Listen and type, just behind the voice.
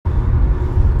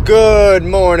Good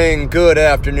morning, good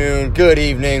afternoon, good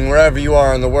evening, wherever you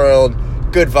are in the world.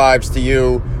 Good vibes to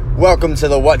you. Welcome to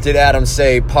the What Did Adam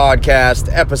Say podcast,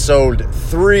 episode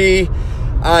 3.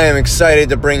 I am excited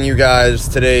to bring you guys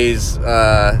today's,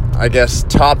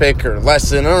 topic or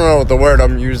lesson. I don't know what the word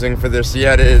I'm using for this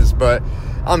yet is, but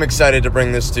I'm excited to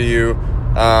bring this to you.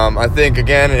 I think,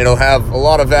 again, it'll have a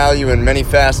lot of value in many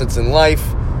facets in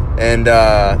life, and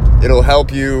it'll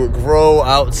help you grow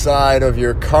outside of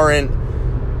your current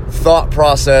thought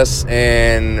process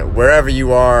and wherever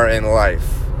you are in life.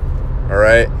 All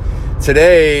right.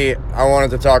 Today, I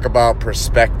wanted to talk about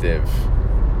perspective.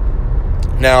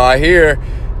 Now, I hear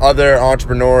other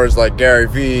entrepreneurs like Gary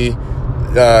Vee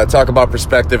talk about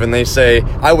perspective, and they say,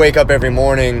 I wake up every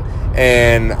morning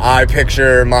and I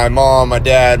picture my mom, my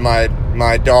dad,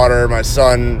 my daughter, my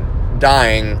son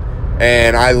dying,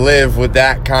 and I live with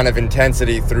that kind of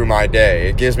intensity through my day.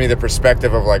 It gives me the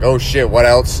perspective of like, oh shit, what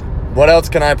else? What else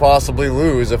can I possibly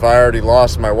lose if I already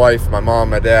lost my wife, my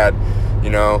mom, my dad, you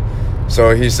know?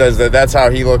 So he says that that's how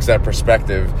he looks at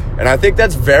perspective. And I think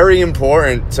that's very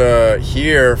important to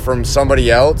hear from somebody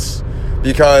else,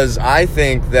 because I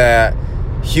think that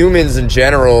humans in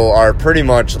general are pretty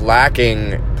much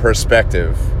lacking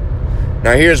perspective.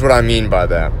 Now, here's what I mean by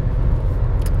that.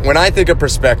 When I think of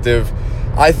perspective,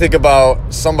 I think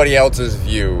about somebody else's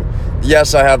view.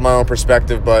 Yes, I have my own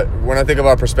perspective, but when I think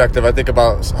about perspective, I think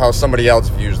about how somebody else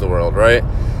views the world, right?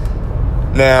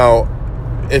 Now,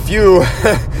 if you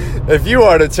if you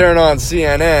are to turn on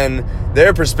CNN,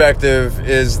 their perspective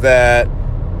is that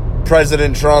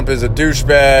President Trump is a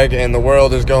douchebag and the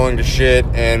world is going to shit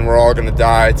and we're all going to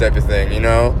die type of thing, you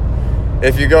know?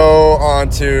 If you go on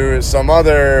to some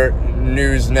other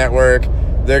news network,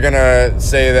 they're going to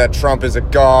say that Trump is a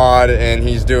god and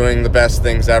he's doing the best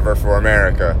things ever for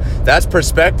America. That's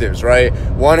perspectives, right?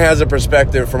 One has a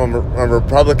perspective from a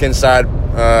Republican side,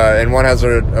 and one has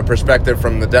a perspective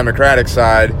from the Democratic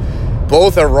side.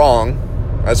 Both are wrong.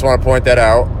 I just want to point that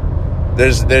out.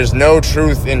 There's no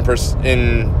truth in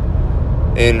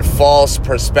false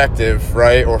perspective,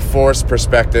 right? Or forced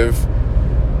perspective.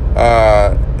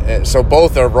 So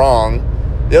both are wrong.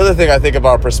 The other thing I think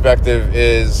about perspective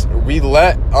is we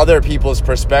let other people's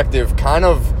perspective kind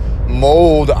of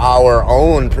mold our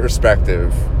own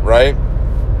perspective, right?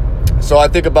 So I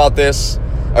think about this,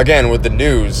 again, with the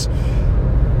news.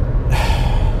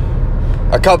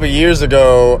 A couple years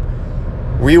ago,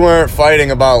 we weren't fighting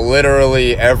about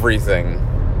literally everything.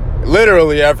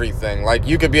 Literally everything. Like,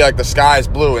 you could be like, the sky's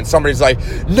blue, and somebody's like,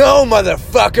 no,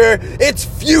 motherfucker, it's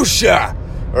fuchsia.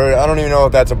 Or I don't even know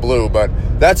if that's a blue, but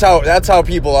that's how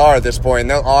people are at this point. And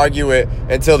they'll argue it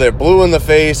until they're blue in the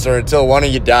face or until one of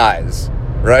you dies,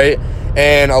 right?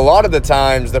 And a lot of the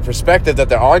times, the perspective that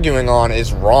they're arguing on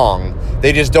is wrong.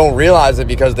 They just don't realize it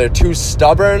because they're too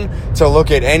stubborn to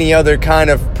look at any other kind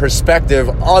of perspective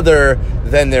other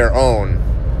than their own.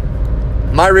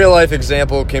 My real life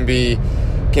example can be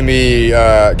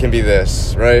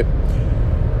this, right?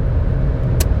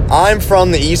 I'm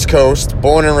from the East Coast,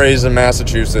 born and raised in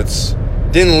Massachusetts.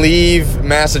 Didn't leave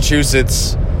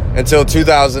Massachusetts until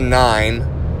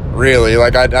 2009, really.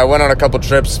 Like, I went on a couple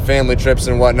trips, family trips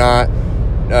and whatnot.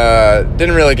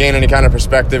 Didn't really gain any kind of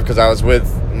perspective because I was with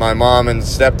my mom and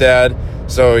stepdad.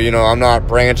 So, you know, I'm not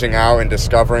branching out and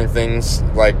discovering things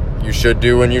like you should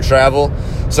do when you travel.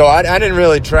 So I didn't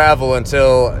really travel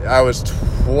until I was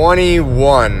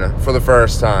 21 for the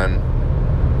first time.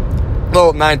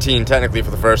 Well, 19 technically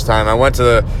for the first time. I went to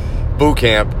the boot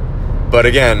camp, but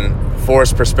again,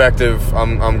 forced perspective.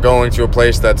 I'm going to a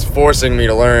place that's forcing me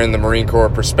to learn the Marine Corps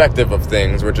perspective of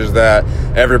things, which is that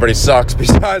everybody sucks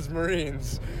besides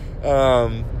Marines,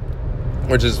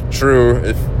 which is true.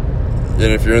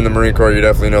 If you're in the Marine Corps, you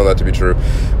definitely know that to be true.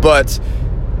 But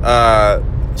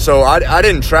so I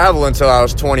didn't travel until I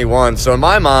was 21. So in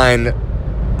my mind,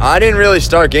 I didn't really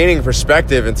start gaining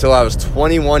perspective until I was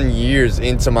 21 years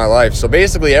into my life. So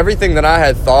basically everything that I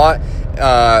had thought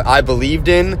I believed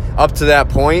in up to that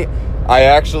point, I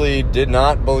actually did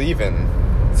not believe in.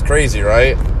 It's crazy,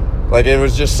 right? Like, it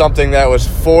was just something that was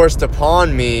forced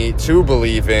upon me to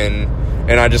believe in,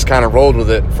 and I just kind of rolled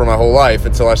with it for my whole life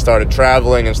until I started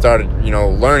traveling and started, you know,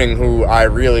 learning who I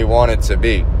really wanted to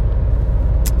be.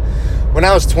 When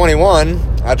I was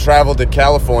 21, I traveled to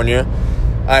California.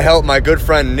 I helped my good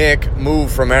friend Nick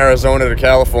move from Arizona to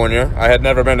California. I had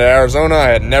never been to Arizona. I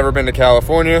had never been to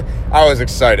California. I was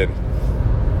excited.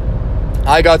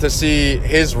 I got to see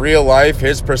his real life,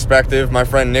 his perspective, my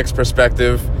friend Nick's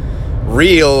perspective,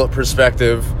 real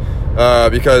perspective,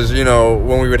 because, you know,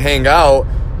 when we would hang out,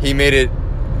 he made it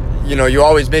you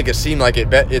always make it seem like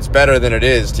it's better than it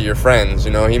is to your friends.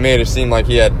 He made it seem like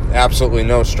he had absolutely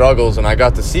no struggles, and I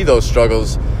got to see those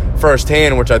struggles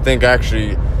firsthand, which I think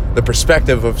actually the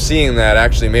perspective of seeing that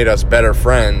actually made us better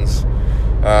friends.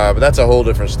 But that's a whole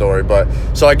different story.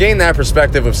 So I gained that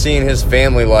perspective of seeing his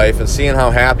family life and seeing how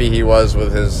happy he was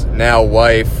with his now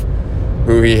wife,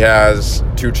 who he has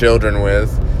 2 children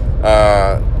with.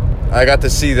 I got to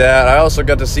see that. I also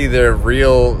got to see their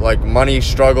real money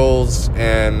struggles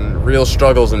and real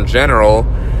struggles in general.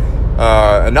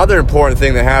 Another important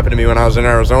thing that happened to me when I was in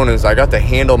Arizona is I got to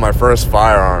handle my first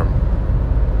firearm.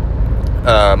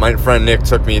 My friend Nick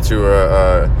took me to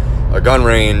a gun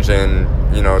range and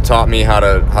taught me how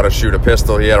to shoot a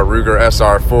pistol. He had a Ruger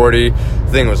SR40.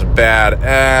 The thing was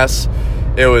badass.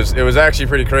 It was actually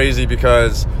pretty crazy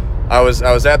because I was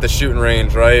at the shooting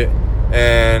range, right?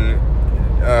 And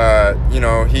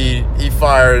he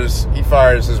fires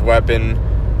his weapon,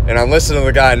 and I'm listening to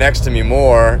the guy next to me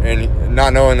more, and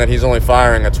not knowing that he's only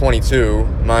firing a 22.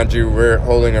 Mind you, we're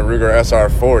holding a Ruger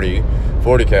SR40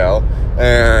 40 cal,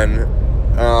 and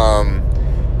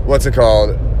what's it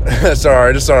called? Sorry,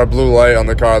 I just saw a blue light on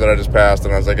the car that I just passed,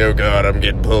 and I was like, oh god, I'm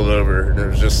getting pulled over. And it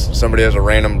was just somebody has a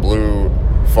random blue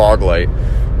fog light.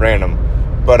 Random.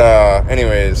 But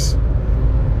anyways,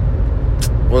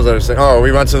 what was I saying? Oh,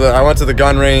 I went to the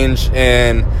gun range,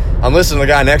 and I'm listening to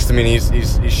the guy next to me, and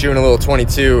he's shooting a little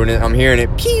 22, and I'm hearing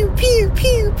it pew pew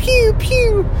pew pew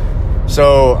pew.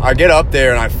 So I get up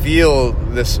there and I feel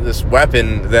this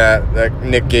weapon that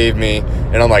Nick gave me,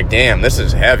 and I'm like, damn, this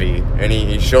is heavy. And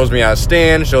he shows me how to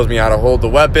stand, shows me how to hold the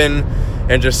weapon,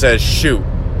 and just says shoot.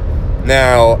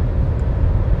 Now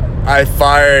I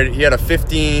fired. He had a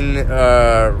 15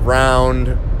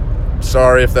 round.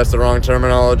 Sorry if that's the wrong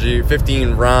terminology.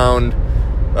 15 round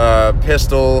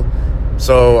pistol.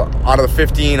 So out of the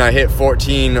 15, I hit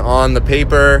 14 on the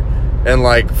paper, and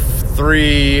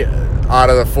 3 out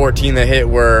of the 14 that hit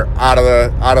were out of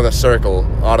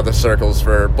the circles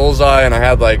for bullseye, and I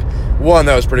had 1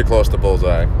 that was pretty close to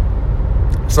bullseye.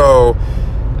 So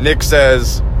Nick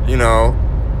says,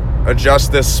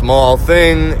 adjust this small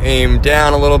thing, aim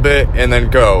down a little bit, and then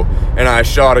go. And I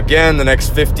shot again. The next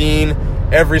 15,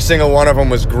 every single one of them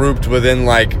was grouped within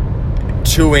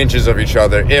 2 inches of each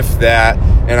other, if that,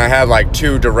 and I had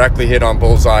 2 directly hit on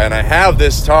bullseye, and I have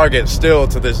this target still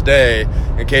to this day,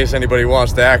 in case anybody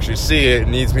wants to actually see it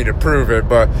and needs me to prove it.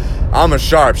 But I'm a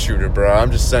sharpshooter, bro,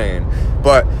 I'm just saying.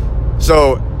 But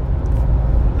so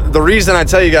the reason I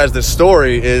tell you guys this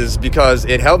story is because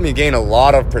it helped me gain a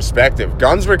lot of perspective.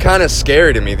 Guns were kind of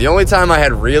scary to me. The only time I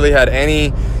had really had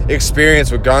any experience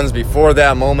with guns before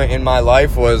that moment in my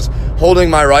life was holding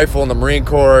my rifle in the Marine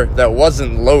Corps that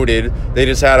wasn't loaded. They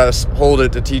just had us hold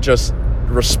it to teach us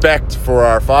respect for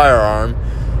our firearm,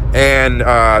 and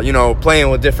playing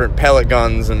with different pellet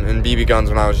guns and BB guns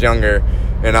when I was younger.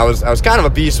 And I was kind of a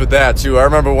beast with that too. I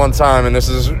remember one time, and this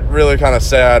is really kind of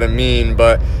sad and mean,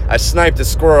 but I sniped a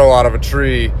squirrel out of a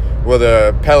tree with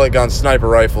a pellet gun sniper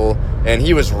rifle, and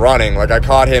he was running. I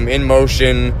caught him in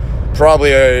motion,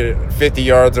 probably 50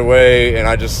 yards away, and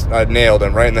I nailed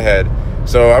him right in the head.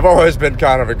 So I've always been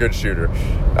kind of a good shooter.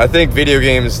 I think video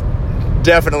games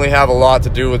definitely have a lot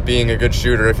to do with being a good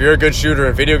shooter. If you're a good shooter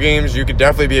in video games, you could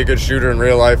definitely be a good shooter in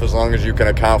real life as long as you can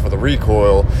account for the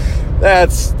recoil.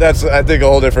 That's I think a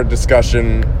whole different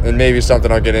discussion, and maybe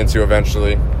something I'll get into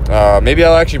eventually. Maybe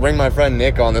I'll actually bring my friend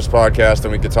Nick on this podcast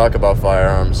and we could talk about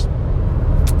firearms,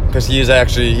 because he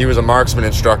was a marksman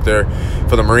instructor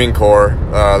for the Marine Corps.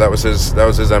 That was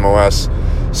his MOS.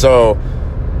 So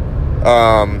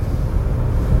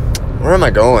where am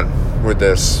I going with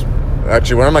this?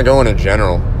 Actually, where am I going in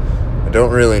general? I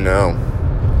don't really know.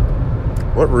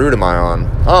 What route am I on?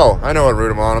 Oh, I know what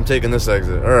route I'm on. I'm taking this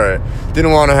exit. Alright.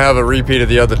 Didn't want to have a repeat of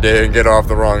the other day and get off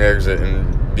the wrong exit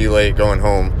and be late going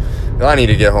home. I need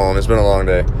to get home. It's been a long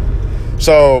day.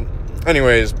 So,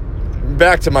 anyways,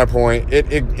 back to my point.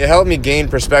 It helped me gain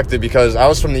perspective because I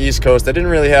was from the East Coast. I didn't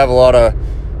really have a lot of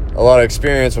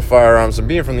experience with firearms, and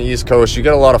being from the East Coast, you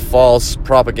get a lot of false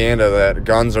propaganda that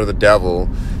guns are the devil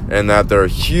and that they're a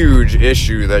huge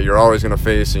issue that you're always going to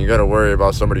face, and you got to worry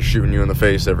about somebody shooting you in the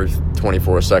face every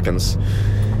 24 seconds.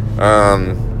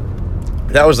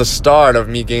 That was the start of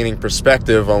me gaining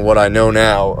perspective on what I know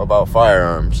now about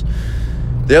firearms.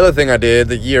 The other thing I did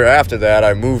the year after that,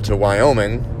 I moved to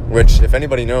Wyoming, which, if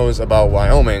anybody knows about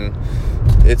Wyoming,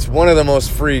 it's one of the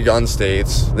most free gun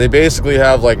states. They basically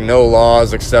have no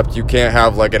laws, except you can't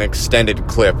have an extended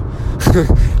clip.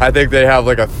 I think they have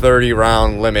a 30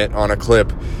 round limit on a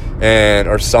clip,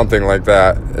 or something like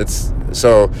that. It's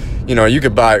so, you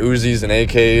could buy Uzis and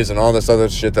AKs and all this other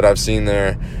shit that I've seen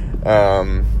there.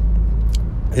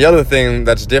 The other thing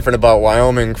that's different about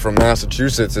Wyoming from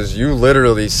Massachusetts is you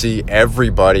literally see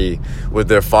everybody with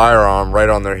their firearm right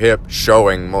on their hip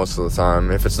showing most of the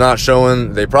time. If it's not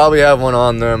showing, they probably have one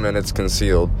on them and it's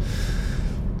concealed.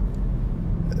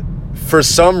 For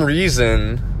some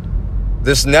reason,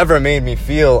 this never made me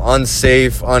feel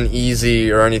unsafe,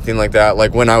 uneasy, or anything like that.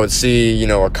 Like when I would see,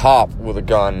 a cop with a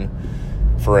gun,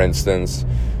 for instance.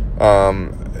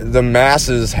 The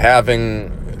masses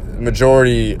having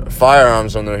majority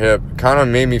firearms on their hip kind of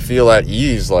made me feel at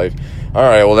ease. Like, all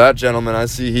right, well, that gentleman, I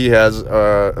see he has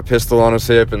a pistol on his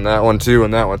hip, and that one too,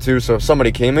 and that one too. So if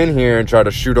somebody came in here and tried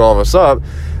to shoot all of us up,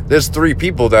 there's 3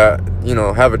 people that,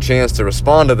 have a chance to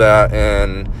respond to that,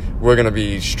 and we're going to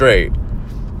be straight.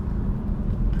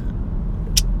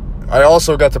 I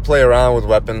also got to play around with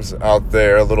weapons out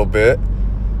there a little bit,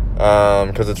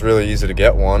 because it's really easy to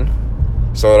get one.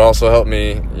 So it also helped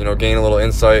me, gain a little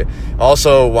insight.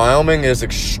 Also, Wyoming is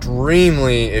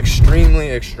extremely, I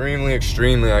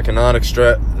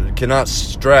cannot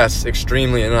stress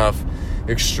extremely enough,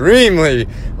 extremely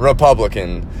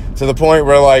Republican. To the point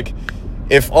where, like,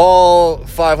 if all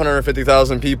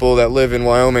 550,000 people that live in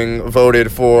Wyoming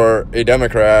voted for a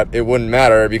Democrat, it wouldn't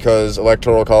matter because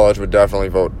Electoral College would definitely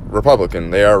vote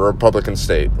Republican. They are a Republican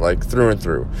state, like, through and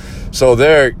through. So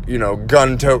they're,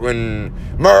 gun-toting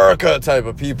America type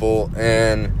of people,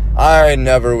 and I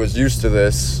never was used to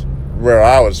this where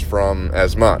I was from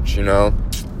as much,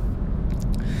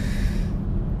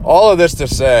 All of this to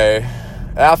say,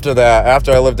 after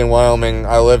I lived in Wyoming,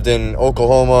 I lived in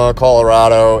Oklahoma,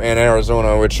 Colorado, and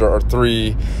Arizona, which are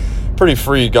 3 pretty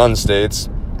free gun states.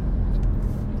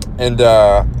 And,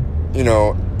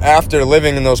 after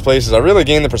living in those places, I really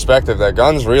gained the perspective that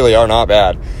guns really are not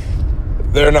bad.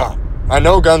 They're not. I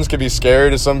know guns can be scary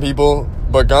to some people,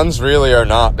 but guns really are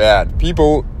not bad.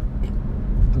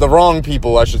 The wrong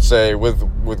people, I should say,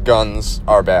 with guns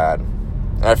are bad.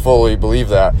 I fully believe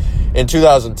that. In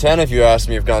 2010, if you asked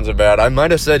me if guns are bad, I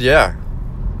might have said yeah.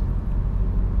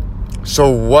 So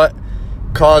what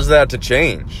caused that to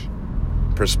change?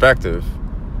 Perspective.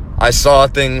 I saw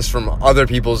things from other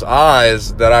people's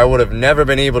eyes that I would have never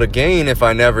been able to gain if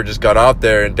I never just got out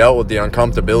there and dealt with the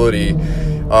uncomfortability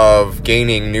of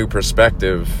gaining new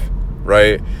perspective,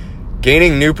 right?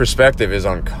 Gaining new perspective is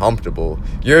uncomfortable.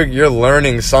 You're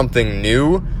learning something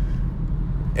new,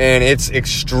 and it's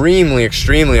extremely,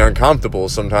 extremely uncomfortable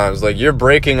sometimes. Like, you're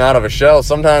breaking out of a shell.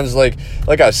 Sometimes, like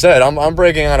I said, I'm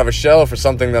breaking out of a shell for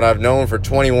something that I've known for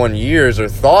 21 years or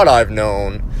thought I've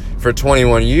known for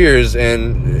 21 years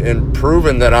and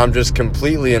proven that I'm just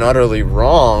completely and utterly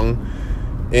wrong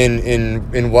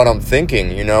in what I'm thinking,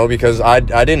 because I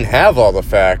didn't have all the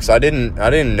facts. I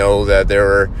didn't know that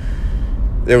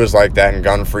it was like that in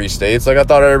gun-free states. Like, I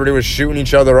thought everybody was shooting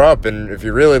each other up, and if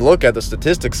you really look at the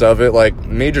statistics of it, like,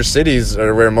 major cities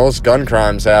are where most gun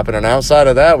crimes happen, and outside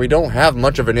of that, we don't have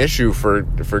much of an issue for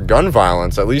gun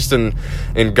violence. At least in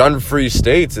gun-free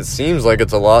states, it seems like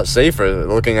it's a lot safer,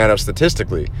 looking at it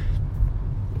statistically.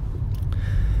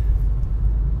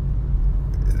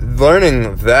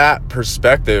 Learning that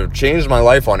perspective changed my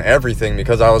life on everything,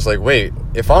 because I was like, wait,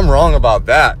 if I'm wrong about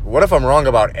that, what if I'm wrong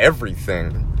about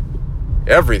everything?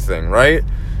 Everything, right?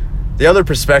 The other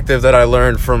perspective that I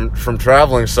learned from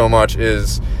traveling so much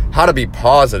is how to be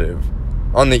positive.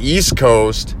 On the East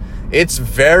Coast, it's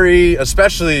very,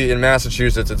 especially in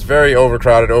Massachusetts, it's very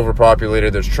overcrowded,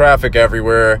 overpopulated. There's traffic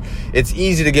everywhere. It's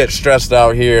easy to get stressed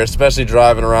out here, especially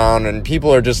driving around, and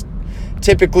people are just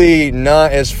typically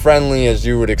not as friendly as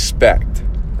you would expect,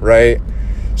 right?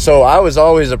 So I was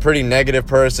always a pretty negative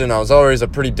person. I was always a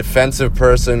pretty defensive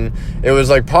person. It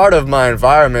was like part of my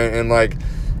environment and, like,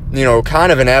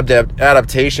 kind of an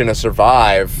adaptation to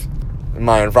survive in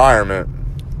my environment,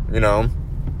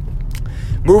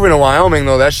 Moving to Wyoming,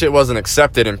 though, that shit wasn't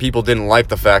accepted, and people didn't like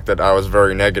the fact that I was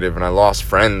very negative, and I lost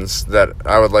friends that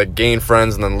I would, like, gain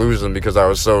friends and then lose them because I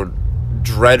was so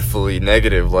dreadfully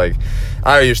negative. Like,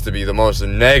 I used to be the most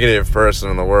negative person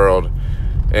in the world,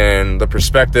 and the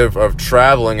perspective of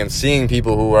traveling and seeing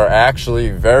people who are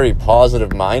actually very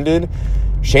positive minded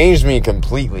changed me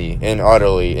completely and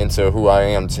utterly into who I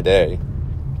am today.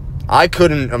 I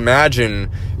couldn't imagine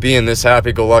being this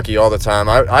happy-go-lucky all the time.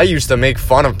 I used to make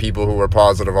fun of people who were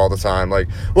positive all the time.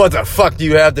 Like, what the fuck do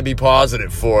you have to be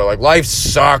positive for? Like, life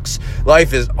sucks.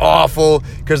 Life is awful.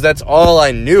 Because that's all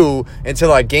I knew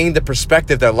until I gained the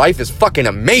perspective that life is fucking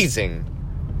amazing.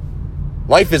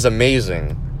 Life is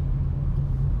amazing.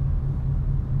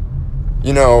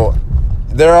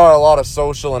 There are a lot of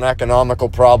social and economical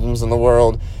problems in the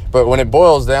world, but when it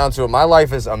boils down to it, my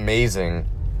life is amazing.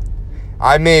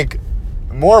 I make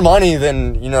more money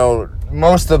than,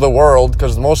 most of the world,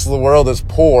 because most of the world is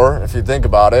poor, if you think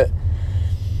about it.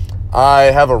 I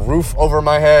have a roof over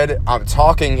my head. I'm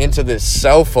talking into this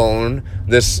cell phone,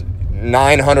 this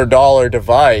 $900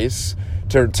 device,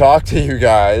 to talk to you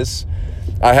guys.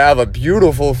 I have a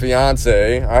beautiful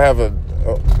fiance. I have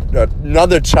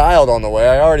another child on the way.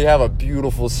 I already have a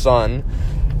beautiful son.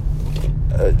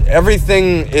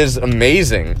 Everything is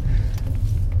amazing.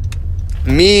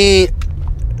 Me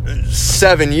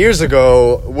 7 years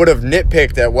ago would have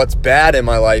nitpicked at what's bad in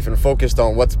my life and focused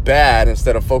on what's bad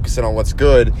instead of focusing on what's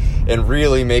good, and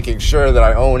really making sure that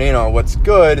I own in on what's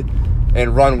good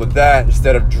and run with that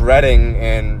instead of dreading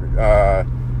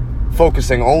and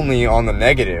focusing only on the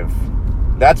negative.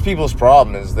 That's people's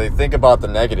problem, is they think about the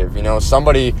negative. You know,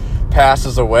 somebody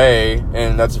passes away,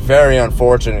 and that's very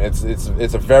unfortunate.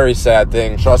 It's a very sad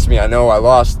thing. Trust me, I know. I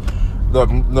lost the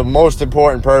most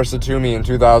important person to me in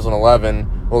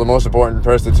 2011. Well, the most important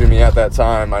person to me at that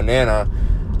time, my Nana,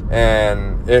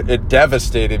 and it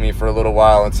devastated me for a little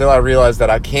while until I realized that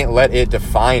I can't let it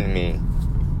define me.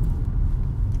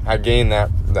 I gained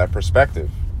that perspective,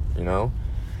 you know?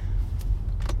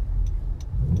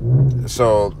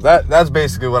 So that's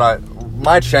basically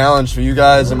my challenge for you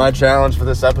guys, and my challenge for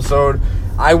this episode.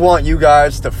 I want you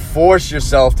guys to force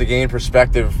yourself to gain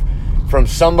perspective from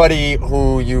somebody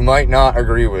who you might not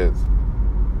agree with.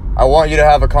 I want you to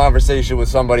have a conversation with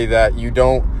somebody that you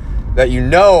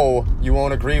know you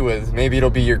won't agree with. Maybe it'll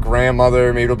be your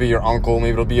grandmother, maybe it'll be your uncle,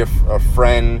 maybe it'll be a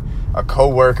friend, a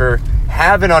coworker.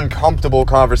 Have an uncomfortable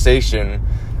conversation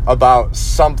about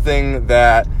something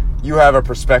that you have a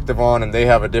perspective on and they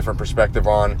have a different perspective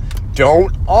on.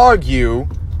 Don't argue.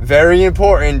 Very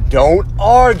important. Don't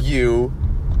argue.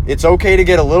 It's okay to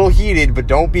get a little heated, but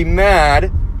don't be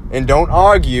mad and don't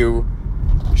argue.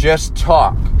 Just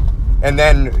talk. And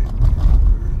then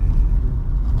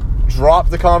drop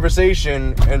the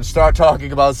conversation and start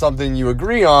talking about something you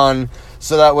agree on,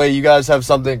 so that way you guys have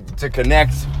something to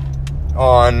connect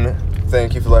on.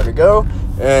 Thank you for letting me go.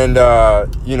 And,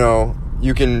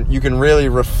 you can really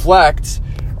reflect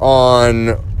on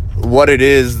what it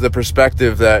is, the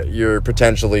perspective that you're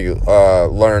potentially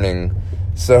learning.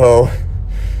 So,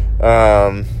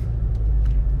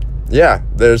 yeah,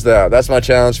 there's that. That's my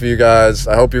challenge for you guys.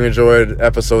 I hope you enjoyed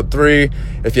episode 3.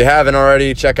 If you haven't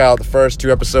already, check out the first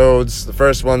 2 episodes. The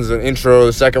first one's an intro.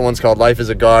 The second one's called Life is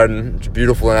a Garden. It's a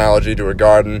beautiful analogy to a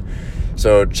garden.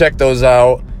 So check those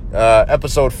out.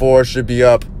 Episode 4 should be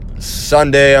up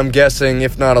Sunday, I'm guessing,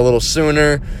 if not a little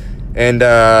sooner. And,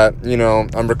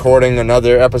 I'm recording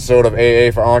another episode of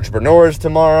AA for Entrepreneurs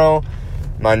tomorrow.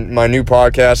 My new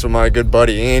podcast with my good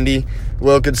buddy Andy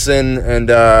Wilkinson. And,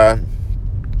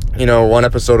 one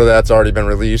episode of that's already been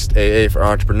released, AA for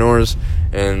Entrepreneurs.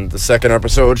 And the second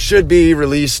episode should be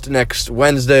released next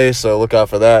Wednesday, so look out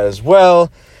for that as well.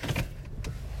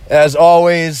 As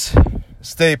always,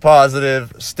 stay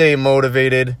positive, stay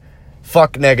motivated,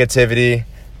 fuck negativity,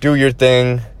 do your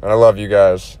thing, and I love you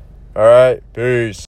guys. All right, peace.